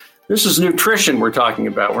This is nutrition we're talking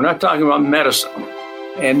about. We're not talking about medicine.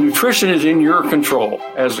 And nutrition is in your control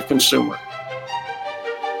as a consumer.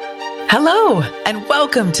 Hello, and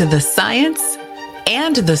welcome to the science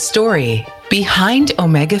and the story behind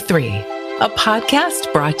Omega-3, a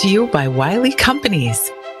podcast brought to you by Wiley Companies,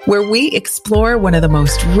 where we explore one of the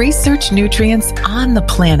most researched nutrients on the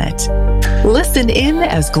planet. Listen in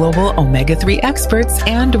as global omega-3 experts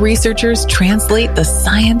and researchers translate the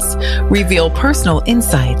science, reveal personal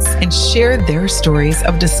insights, and share their stories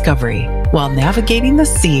of discovery while navigating the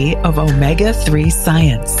sea of omega-3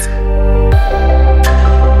 science.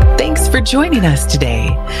 Thanks for joining us today.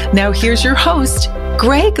 Now here's your host,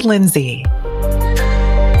 Greg Lindsay.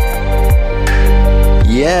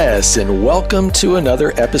 Yes, and welcome to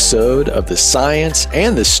another episode of the science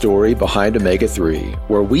and the story behind Omega-3,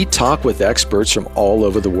 where we talk with experts from all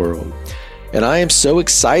over the world. And I am so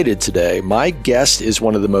excited today. My guest is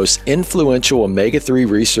one of the most influential Omega-3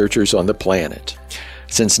 researchers on the planet.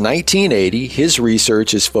 Since 1980, his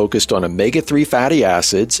research is focused on omega-3 fatty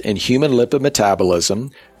acids and human lipid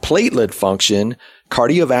metabolism, platelet function,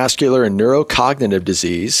 cardiovascular and neurocognitive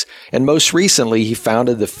disease, and most recently, he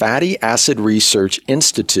founded the Fatty Acid Research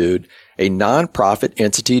Institute, a nonprofit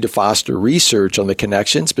entity to foster research on the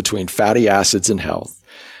connections between fatty acids and health.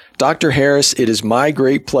 Dr. Harris, it is my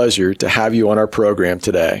great pleasure to have you on our program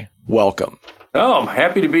today. Welcome. Oh, I'm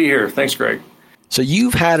happy to be here. Thanks, Greg. So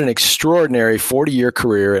you've had an extraordinary 40-year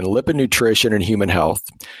career in lipid nutrition and human health.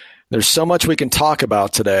 There's so much we can talk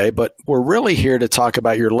about today, but we're really here to talk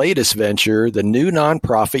about your latest venture, the new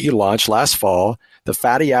nonprofit you launched last fall, the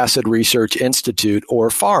Fatty Acid Research Institute, or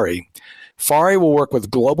FARI. FARI will work with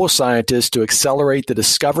global scientists to accelerate the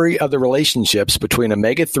discovery of the relationships between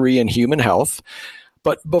omega-3 and human health.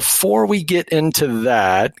 But before we get into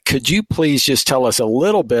that, could you please just tell us a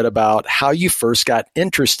little bit about how you first got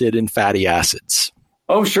interested in fatty acids?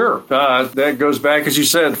 Oh, sure. That goes back, as you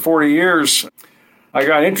said, 40 years. I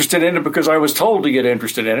got interested in it because I was told to get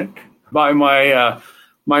interested in it by my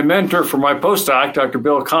mentor for my postdoc, Dr.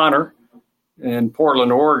 Bill Connor, in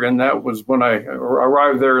Portland, Oregon. That was when I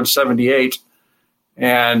arrived there in 78.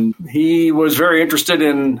 And he was very interested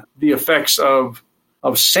in the effects of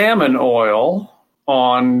salmon oil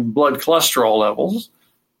on blood cholesterol levels.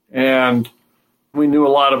 And we knew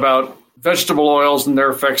a lot about vegetable oils and their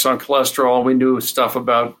effects on cholesterol. We knew stuff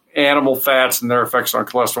about animal fats and their effects on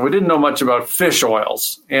cholesterol. We didn't know much about fish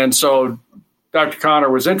oils. And so Dr. Connor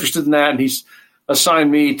was interested in that, and he's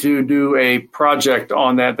assigned me to do a project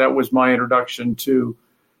on that. That was my introduction to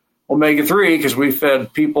omega-3, because we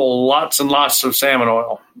fed people lots and lots of salmon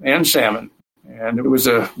oil and salmon. And it was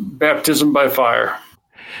a baptism by fire.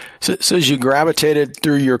 So as you gravitated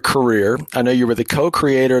through your career, I know you were the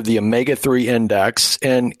co-creator of the Omega-3 Index.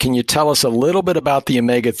 And can you tell us a little bit about the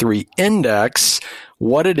Omega-3 Index,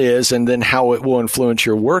 what it is, and then how it will influence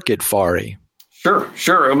your work at FARI? Sure.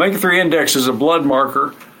 Omega-3 Index is a blood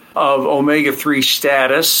marker of omega-3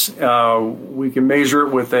 status. We can measure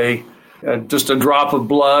it with just a drop of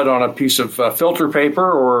blood on a piece of filter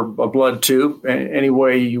paper or a blood tube, any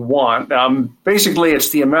way you want. Basically,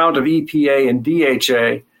 it's the amount of EPA and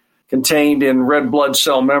DHA contained in red blood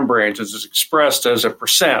cell membranes. It's expressed as a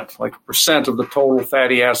percent, like a percent of the total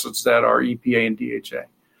fatty acids that are EPA and DHA.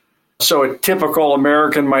 So a typical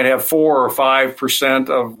American might have 4 or 5%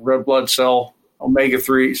 of red blood cell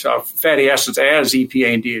omega-3 fatty acids as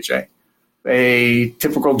EPA and DHA. A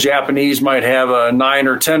typical Japanese might have a 9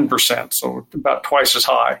 or 10%, so about twice as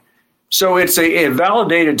high. So it's a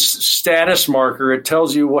validated status marker. It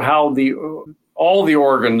tells you how all the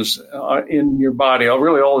organs in your body,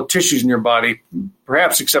 really all the tissues in your body,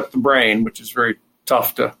 perhaps except the brain, which is very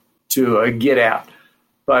tough to get at,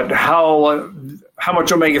 but how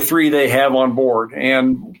much omega-3 they have on board.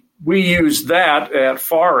 And we use that at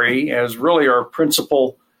FARI as really our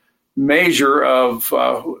principal measure of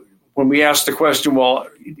when we ask the question, well,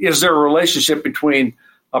 is there a relationship between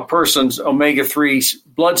a person's omega-3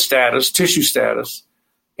 blood status, tissue status,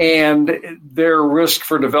 and their risk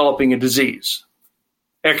for developing a disease?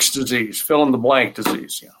 X disease, fill in the blank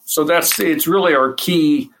disease. Yeah. So it's really our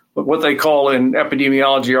key, what they call in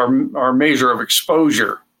epidemiology, our measure of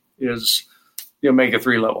exposure is the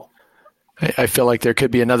omega-3 level. I feel like there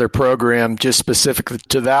could be another program just specific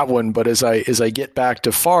to that one. But as I get back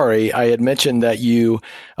to FARI, I had mentioned that you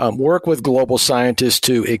work with global scientists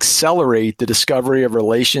to accelerate the discovery of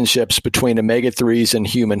relationships between omega-3s and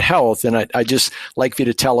human health. And I just like for you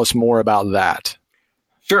to tell us more about that.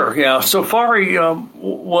 Sure. Yeah. So FARI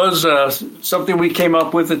was something we came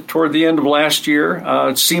up with toward the end of last year.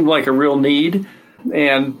 It seemed like a real need.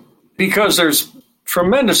 And because there's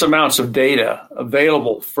tremendous amounts of data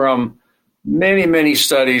available from many, many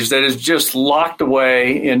studies that is just locked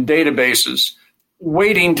away in databases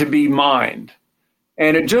waiting to be mined.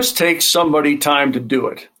 And it just takes somebody time to do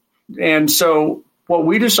it. And so what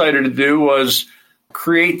we decided to do was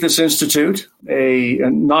create this institute, a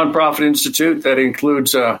nonprofit institute that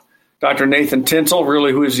includes Dr. Nathan Tinsel,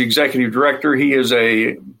 really, who is the executive director. He is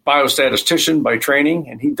a biostatistician by training,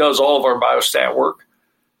 and he does all of our biostat work.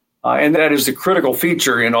 And that is the critical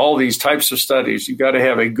feature in all these types of studies. You've got to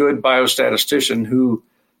have a good biostatistician who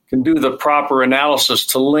can do the proper analysis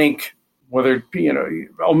to link whether,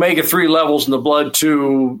 omega-3 levels in the blood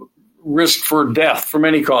to risk for death from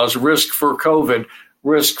any cause, risk for COVID,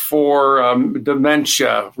 risk for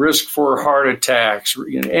dementia, risk for heart attacks,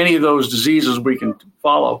 any of those diseases we can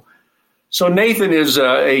follow. So Nathan is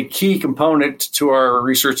a key component to our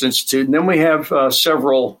research institute. And then we have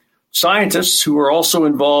several scientists who are also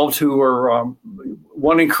involved, who are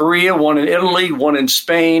one in Korea, one in Italy, one in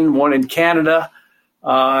Spain, one in Canada,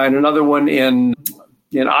 and another one in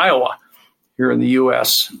Iowa here in the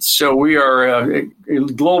U.S. So we are a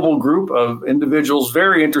global group of individuals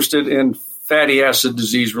very interested in fatty acid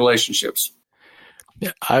disease relationships.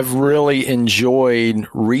 I've really enjoyed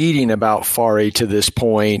reading about FARI to this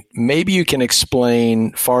point. Maybe you can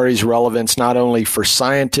explain FARI's relevance not only for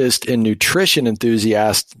scientists and nutrition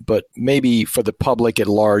enthusiasts, but maybe for the public at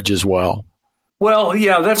large as well. Well,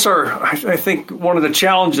 yeah, I think one of the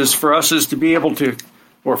challenges for us is to be able to,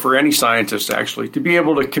 or for any scientist actually, to be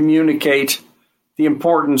able to communicate the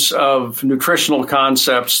importance of nutritional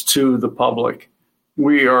concepts to the public.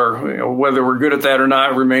 We are, whether we're good at that or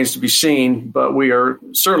not remains to be seen, but we are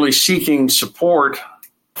certainly seeking support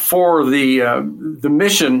for the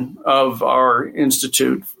mission of our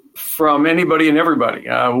institute from anybody and everybody.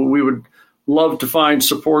 We would love to find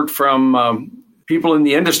support from people in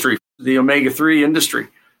the industry, the omega-3 industry,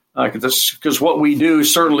 because what we do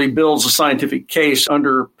certainly builds a scientific case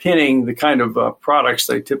underpinning the kind of products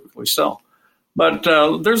they typically sell. But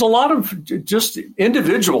there's a lot of just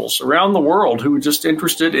individuals around the world who are just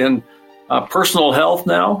interested in personal health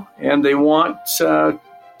now, and they want to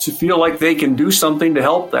feel like they can do something to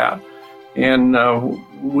help that. And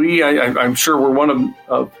I'm sure we're one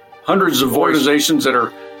of hundreds of organizations that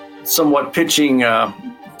are somewhat pitching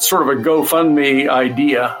sort of a GoFundMe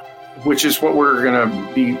idea, which is what we're going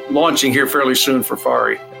to be launching here fairly soon for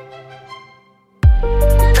FARI.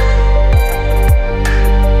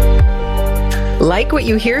 Like what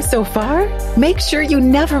you hear so far? Make sure you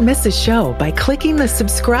never miss a show by clicking the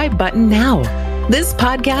subscribe button now. This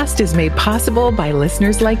podcast is made possible by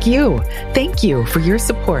listeners like you. Thank you for your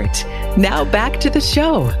support. Now back to the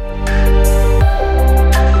show.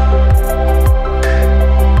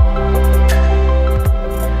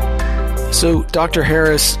 So, Dr.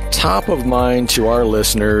 Harris, top of mind to our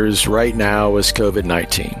listeners right now is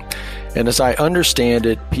COVID-19. And as I understand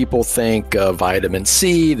it, people think of vitamin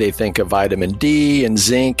C, they think of vitamin D, and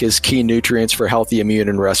zinc as key nutrients for healthy immune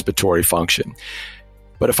and respiratory function.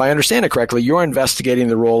 But if I understand it correctly, you're investigating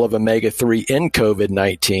the role of omega-3 in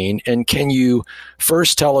COVID-19. And can you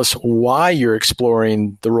first tell us why you're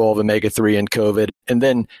exploring the role of omega-3 in COVID, and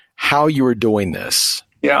then how you are doing this?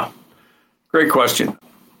 Yeah, great question.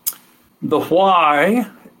 The why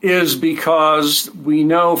is because we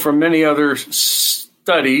know from many other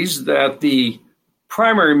studies that the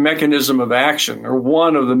primary mechanism of action, or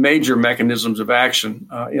one of the major mechanisms of action,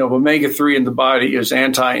 of omega-3 in the body is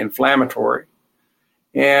anti-inflammatory.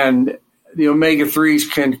 And the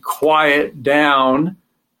omega-3s can quiet down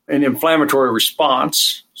an inflammatory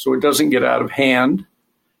response so it doesn't get out of hand.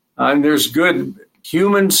 And there's good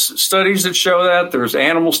human studies that show that. There's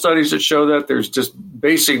animal studies that show that. There's just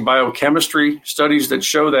basic biochemistry studies that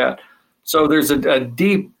show that. So there's a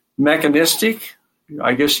deep mechanistic,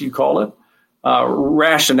 I guess you call it,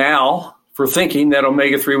 rationale for thinking that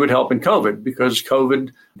omega-3 would help in COVID, because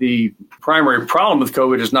COVID, the primary problem with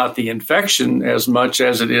COVID is not the infection as much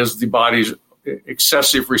as it is the body's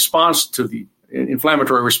excessive response to the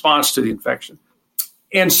inflammatory response to the infection.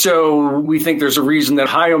 And so we think there's a reason that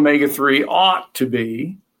high omega-3 ought to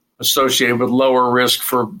be associated with lower risk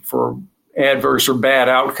for adverse or bad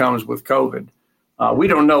outcomes with COVID. We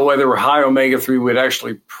don't know whether high omega-3 would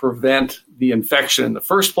actually prevent the infection in the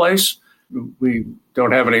first place. We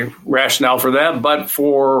don't have any rationale for that. But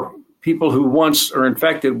for people who once are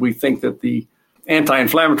infected, we think that the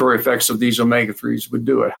anti-inflammatory effects of these omega-3s would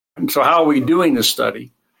do it. And so how are we doing this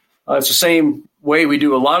study? It's the same way we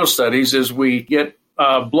do a lot of studies, is we get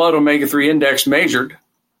blood omega-3 index measured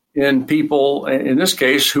in people, in this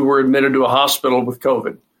case, who were admitted to a hospital with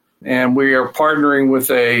COVID. And we are partnering with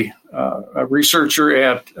a researcher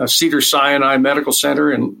at Cedars-Sinai Medical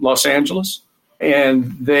Center in Los Angeles.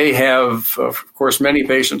 And they have, of course, many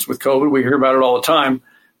patients with COVID. We hear about it all the time.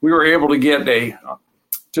 We were able to get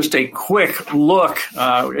just a quick look,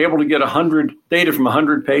 able to get data from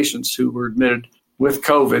 100 patients who were admitted with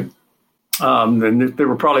COVID. And they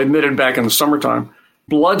were probably admitted back in the summertime.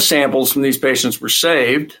 Blood samples from these patients were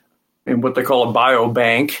saved in what they call a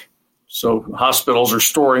biobank. So hospitals are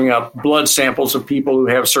storing up blood samples of people who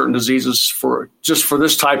have certain diseases for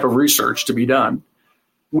this type of research to be done.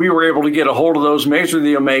 We were able to get a hold of those, measure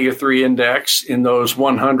the omega-3 index in those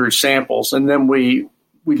 100 samples. And then we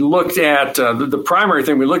looked at, the primary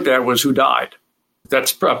thing we looked at was who died.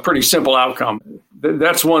 That's a pretty simple outcome.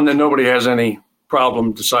 That's one that nobody has any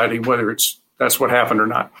problem deciding whether that's what happened or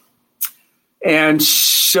not. And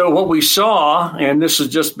so what we saw, and this has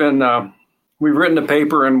just been, we've written a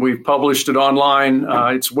paper and we've published it online.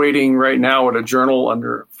 It's waiting right now at a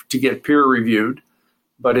journal to get peer reviewed,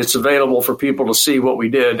 but it's available for people to see what we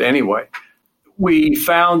did anyway. We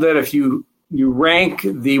found that if you rank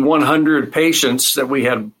the 100 patients that we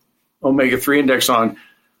had omega-3 index on,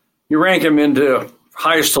 you rank them into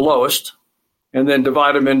highest to lowest, and then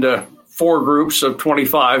divide them into 4 groups of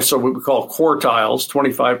 25, so what we call quartiles,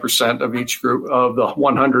 25% of each group, of the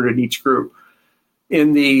 100 in each group.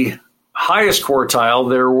 In the highest quartile,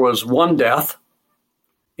 there was 1 death.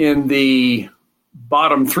 In the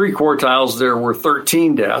bottom 3 quartiles, there were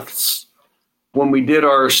 13 deaths. When we did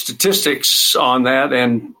our statistics on that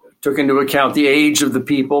and took into account the age of the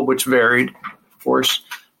people, which varied, of course,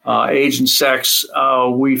 age and sex,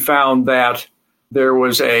 we found that there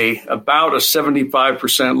was about a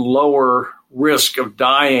 75% lower risk of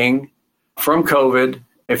dying from COVID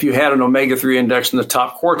if you had an omega-3 index in the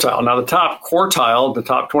top quartile. Now, the top quartile, the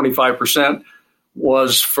top 25%,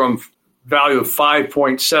 was from value of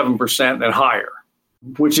 5.7% and higher,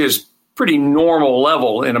 which is pretty normal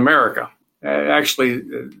level in America. Actually,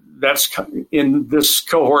 that's in this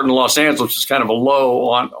cohort in Los Angeles is kind of a low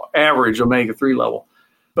on average omega-3 level.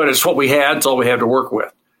 But it's what we had. It's all we had to work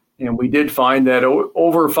with. And we did find that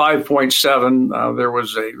over 5.7, there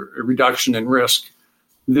was a reduction in risk.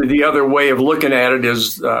 The other way of looking at it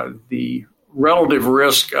is the relative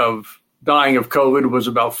risk of dying of COVID was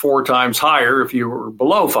about 4 times higher if you were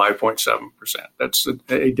below 5.7%. That's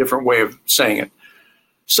a different way of saying it.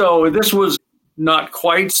 So this was not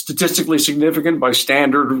quite statistically significant by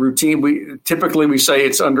standard routine. We typically say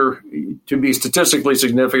it's to be statistically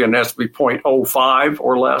significant, it has to be 0.05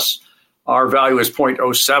 or less. Our value is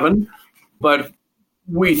 0.07, but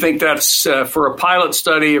we think that's for a pilot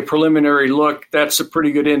study, a preliminary look, that's a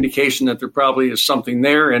pretty good indication that there probably is something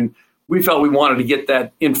there. And we felt we wanted to get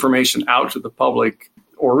that information out to the public,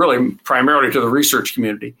 or really primarily to the research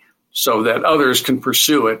community, so that others can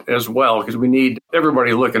pursue it as well, because we need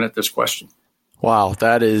everybody looking at this question. Wow,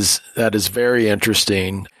 that is very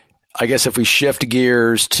interesting. I guess if we shift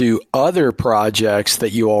gears to other projects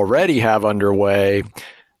that you already have underway,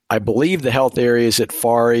 I believe the health areas that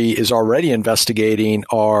FARI is already investigating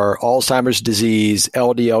are Alzheimer's disease,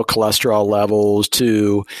 LDL cholesterol levels,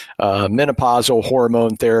 to menopausal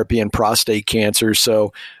hormone therapy and prostate cancer.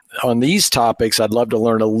 So on these topics, I'd love to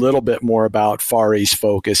learn a little bit more about FARI's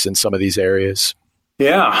focus in some of these areas.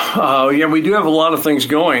 Yeah, we do have a lot of things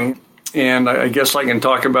going. And I guess I can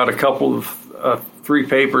talk about a couple of 3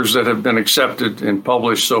 papers that have been accepted and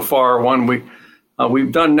published so far. One,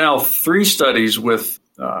 we've done now 3 studies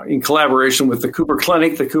in collaboration with the Cooper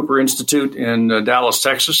Clinic, the Cooper Institute in Dallas,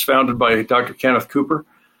 Texas, founded by Dr. Kenneth Cooper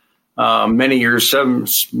many years,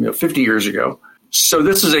 50 years ago. So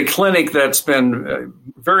this is a clinic that's been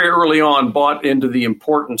very early on bought into the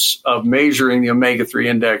importance of measuring the omega-3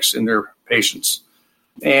 index in their patients.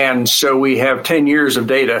 And so we have 10 years of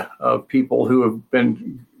data of people who have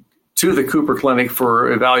been to the Cooper Clinic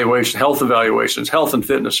for health and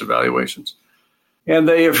fitness evaluations. And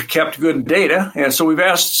they have kept good data. And so we've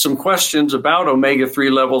asked some questions about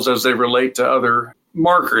omega-3 levels as they relate to other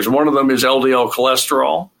markers. One of them is LDL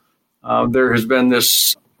cholesterol. There has been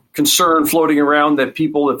this concern floating around that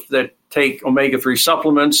people that take omega-3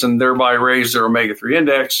 supplements and thereby raise their omega-3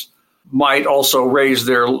 index might also raise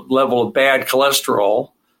their level of bad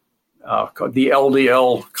cholesterol, the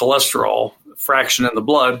LDL cholesterol fraction in the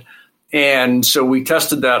blood. And so we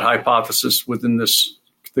tested that hypothesis within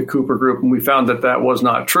the Cooper group, and we found that was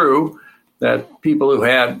not true, that people who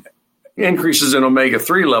had increases in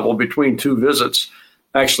omega-3 level between 2 visits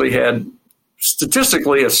actually had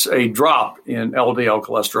statistically a drop in LDL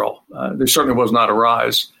cholesterol. There certainly was not a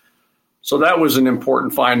rise. So that was an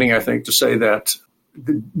important finding, I think, to say that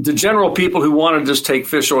the general people who want to just take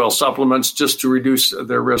fish oil supplements just to reduce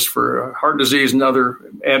their risk for heart disease and other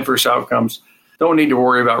adverse outcomes don't need to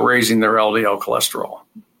worry about raising their LDL cholesterol.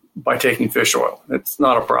 by taking fish oil. It's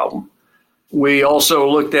not a problem. We also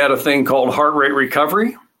looked at a thing called heart rate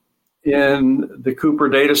recovery in the Cooper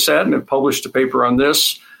data set and have published a paper on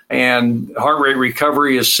this. And heart rate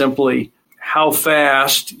recovery is simply how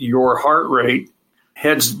fast your heart rate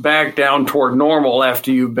heads back down toward normal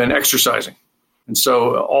after you've been exercising. And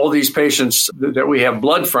so all these patients that we have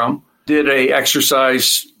blood from did a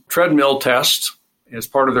exercise treadmill test as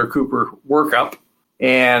part of their Cooper workup.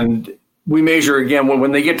 And we measure again,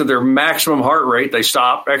 when they get to their maximum heart rate, they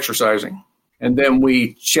stop exercising. And then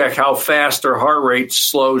we check how fast their heart rate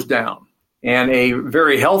slows down. And a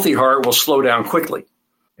very healthy heart will slow down quickly.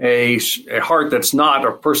 A heart that's not,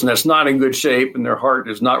 a person that's not in good shape and their heart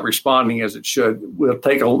is not responding as it should, will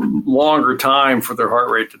take a longer time for their heart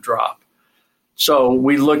rate to drop. So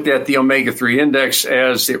we looked at the omega-3 index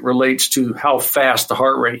as it relates to how fast the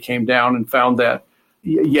heart rate came down and found that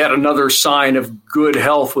yet another sign of good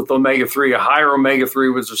health with omega-3. A higher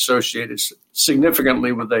omega-3 was associated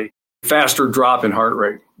significantly with a faster drop in heart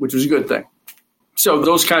rate, which was a good thing. So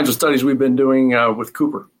those kinds of studies we've been doing with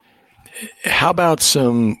Cooper. How about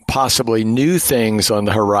some possibly new things on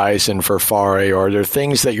the horizon for FARE? Are there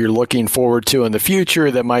things that you're looking forward to in the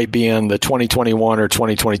future that might be in the 2021 or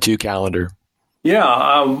 2022 calendar?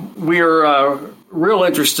 Yeah, we're real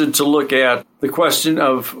interested to look at the question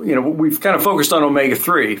of, we've kind of focused on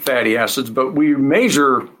omega-3 fatty acids, but we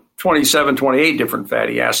measure 27, 28 different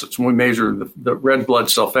fatty acids when we measure the red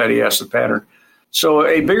blood cell fatty acid pattern. So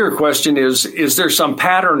a bigger question is there some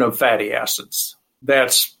pattern of fatty acids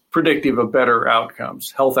that's predictive of better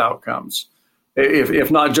outcomes, health outcomes? If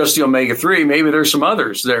not just the omega-3, maybe there's some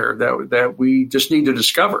others there that we just need to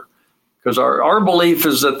discover. Because our belief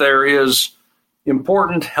is that there is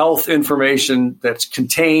important health information that's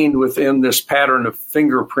contained within this pattern of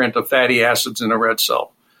fingerprint of fatty acids in a red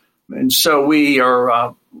cell. And so we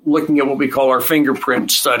are looking at what we call our fingerprint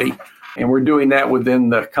study. And we're doing that within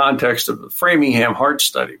the context of the Framingham Heart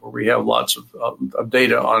Study, where we have lots of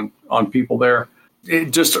data on people there.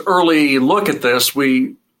 Just early look at this,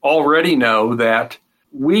 we already know that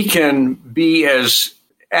we can be as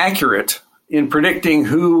accurate in predicting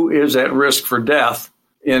who is at risk for death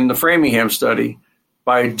in the Framingham study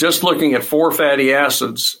by just looking at 4 fatty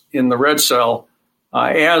acids in the red cell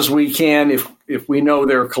as we can if we know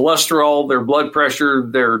their cholesterol, their blood pressure,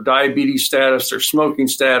 their diabetes status, their smoking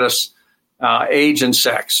status, age, and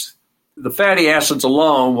sex. The fatty acids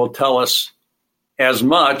alone will tell us as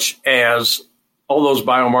much as all those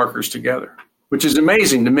biomarkers together, which is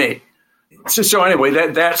amazing to me. So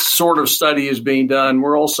anyway, that sort of study is being done.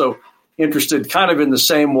 We're also interested kind of in the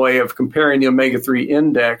same way of comparing the omega-3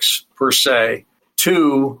 index per se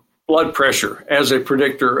to blood pressure as a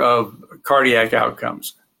predictor of cardiac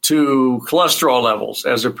outcomes, to cholesterol levels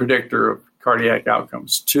as a predictor of cardiac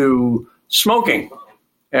outcomes, to smoking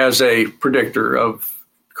as a predictor of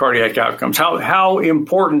cardiac outcomes. How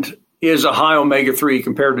important is a high omega-3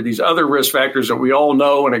 compared to these other risk factors that we all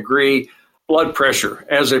know and agree? Blood pressure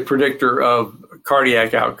as a predictor of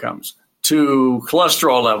cardiac outcomes, to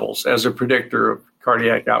cholesterol levels as a predictor of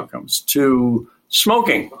cardiac outcomes, to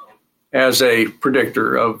smoking as a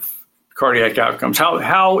predictor of cardiac outcomes.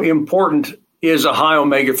 How important is a high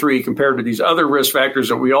omega-3 compared to these other risk factors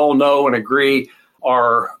that we all know and agree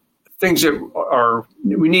are things that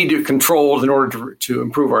we need to control in order to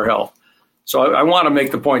improve our health? So I want to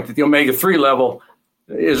make the point that the omega-3 level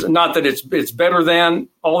is not that it's better than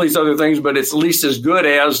all these other things, but it's at least as good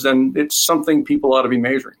as, then it's something people ought to be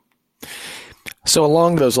measuring. So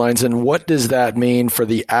along those lines, and what does that mean for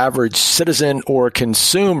the average citizen or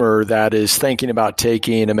consumer that is thinking about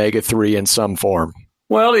taking omega-3 in some form?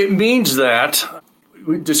 Well, it means that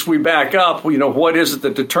we back up, what is it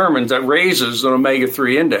that determines, that raises an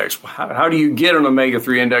omega-3 index? How do you get an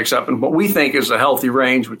omega-3 index up in what we think is a healthy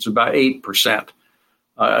range, which is about 8%?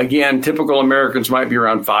 Again, typical Americans might be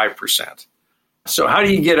around 5%. So how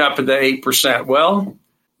do you get up to the 8%? Well,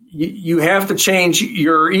 you have to change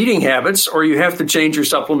your eating habits or you have to change your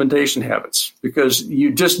supplementation habits because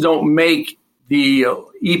you just don't make the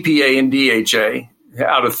EPA and DHA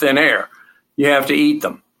out of thin air. You have to eat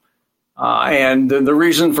them. And the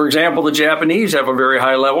reason, for example, the Japanese have a very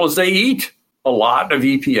high level is they eat a lot of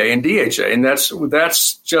EPA and DHA. And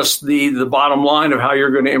that's just the bottom line of how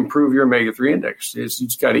you're going to improve your omega-3 index is you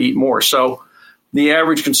just got to eat more. So the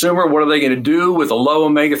average consumer, what are they going to do with a low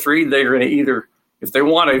omega-3? They're going to either, if they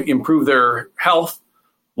want to improve their health,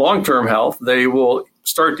 long-term health, they will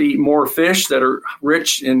start to eat more fish that are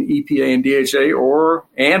rich in EPA and DHA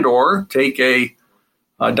or take a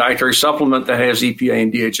dietary supplement that has EPA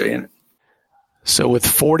and DHA in it. So with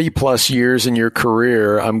 40 plus years in your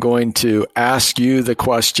career, I'm going to ask you the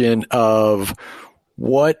question of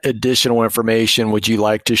what additional information would you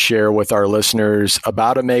like to share with our listeners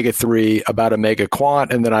about omega-3, about Omega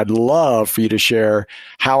Quant? And then I'd love for you to share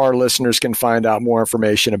how our listeners can find out more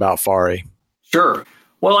information about FARI. Sure.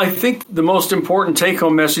 Well, I think the most important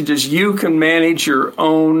take-home message is you can manage your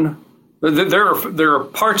own. There are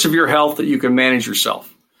parts of your health that you can manage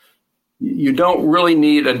yourself. You don't really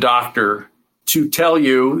need a doctor to tell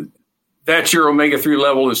you that your omega-3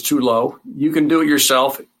 level is too low. You can do it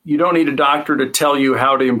yourself. You don't need a doctor to tell you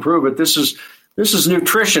how to improve it. This is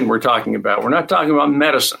nutrition we're talking about. We're not talking about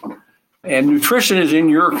medicine. And nutrition is in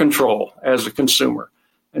your control as a consumer.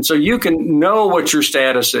 And so you can know what your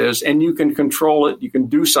status is and you can control it. You can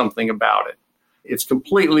do something about it. It's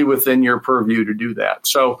completely within your purview to do that.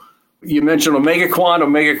 So you mentioned Omega Quant.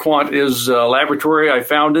 Omega Quant is a laboratory I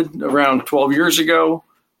founded around 12 years ago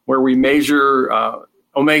where we measure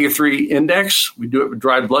omega-3 index. We do it with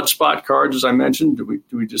dried blood spot cards, as I mentioned.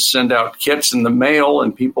 We just send out kits in the mail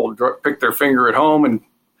and people pick their finger at home and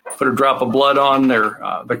put a drop of blood on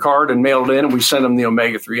the card and mail it in, and we send them the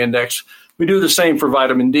omega-3 index. We do the same for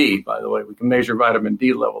vitamin D, by the way. We can measure vitamin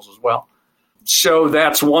D levels as well. So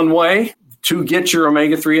that's one way to get your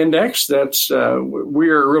omega-3 index. That's we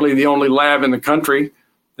are really the only lab in the country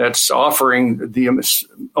that's offering the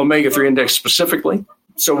omega-3 index specifically.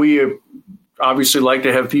 So we obviously like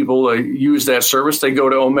to have people use that service. They go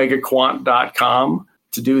to omegaquant.com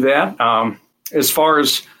to do that. As far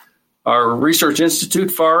as our research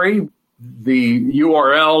institute, FARI, the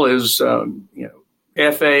URL is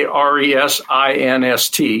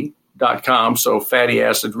FARESINST.com, so Fatty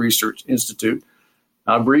Acid Research Institute,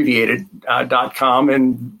 abbreviated .com.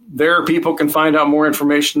 And there people can find out more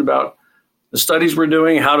information about the studies we're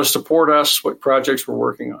doing, how to support us, what projects we're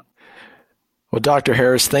working on. Well, Dr.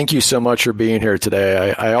 Harris, thank you so much for being here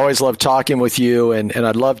today. I always love talking with you, and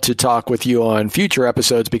I'd love to talk with you on future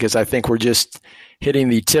episodes because I think we're just hitting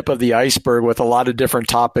the tip of the iceberg with a lot of different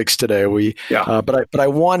topics today. But I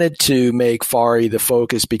wanted to make FARI the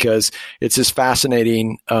focus because it's just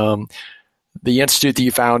fascinating, the institute that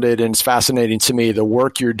you founded, and it's fascinating to me, the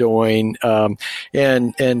work you're doing.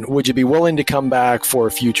 And would you be willing to come back for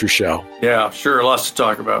a future show? Yeah, sure. Lots to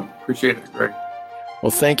talk about. Appreciate it, Greg. Well,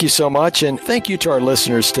 thank you so much, and thank you to our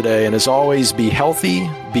listeners today. And as always, be healthy,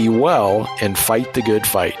 be well, and fight the good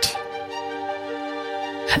fight.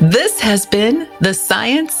 This has been the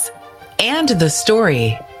science and the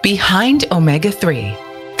story behind omega-3.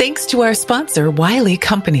 Thanks to our sponsor, Wiley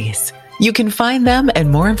Companies. You can find them and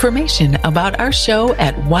more information about our show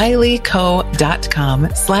at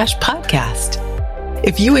wileyco.com/podcast.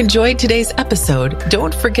 If you enjoyed today's episode,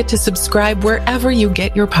 don't forget to subscribe wherever you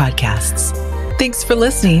get your podcasts. Thanks for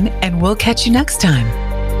listening, and we'll catch you next time.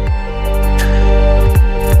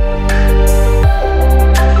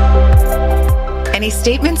 Any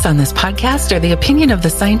statements on this podcast are the opinion of the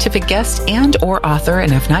scientific guest and or author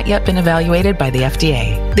and have not yet been evaluated by the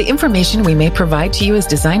FDA. The information we may provide to you is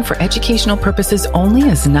designed for educational purposes only,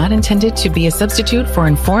 is not intended to be a substitute for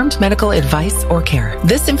informed medical advice or care.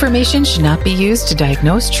 This information should not be used to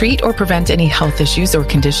diagnose, treat, or prevent any health issues or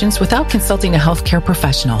conditions without consulting a healthcare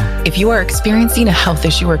professional. If you are experiencing a health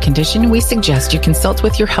issue or condition, we suggest you consult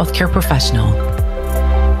with your healthcare professional.